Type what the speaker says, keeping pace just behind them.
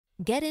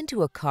Get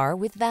into a car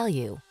with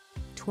value.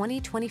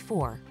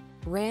 2024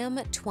 Ram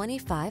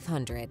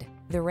 2500.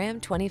 The Ram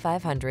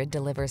 2500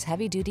 delivers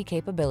heavy-duty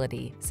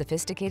capability,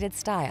 sophisticated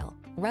style,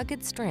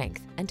 rugged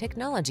strength, and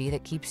technology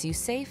that keeps you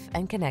safe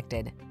and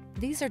connected.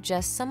 These are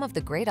just some of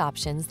the great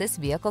options this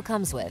vehicle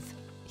comes with: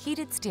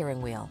 heated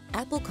steering wheel,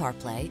 Apple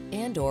CarPlay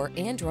and/or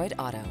Android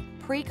Auto,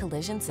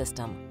 pre-collision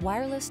system,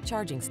 wireless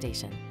charging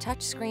station,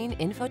 touchscreen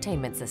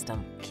infotainment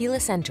system,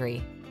 keyless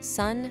entry,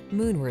 sun,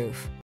 moonroof,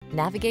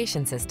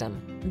 navigation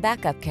system,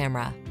 backup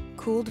camera,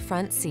 cooled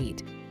front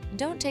seat.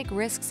 Don't take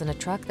risks in a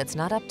truck that's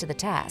not up to the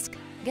task.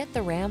 Get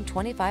the Ram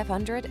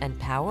 2500 and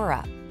power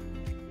up.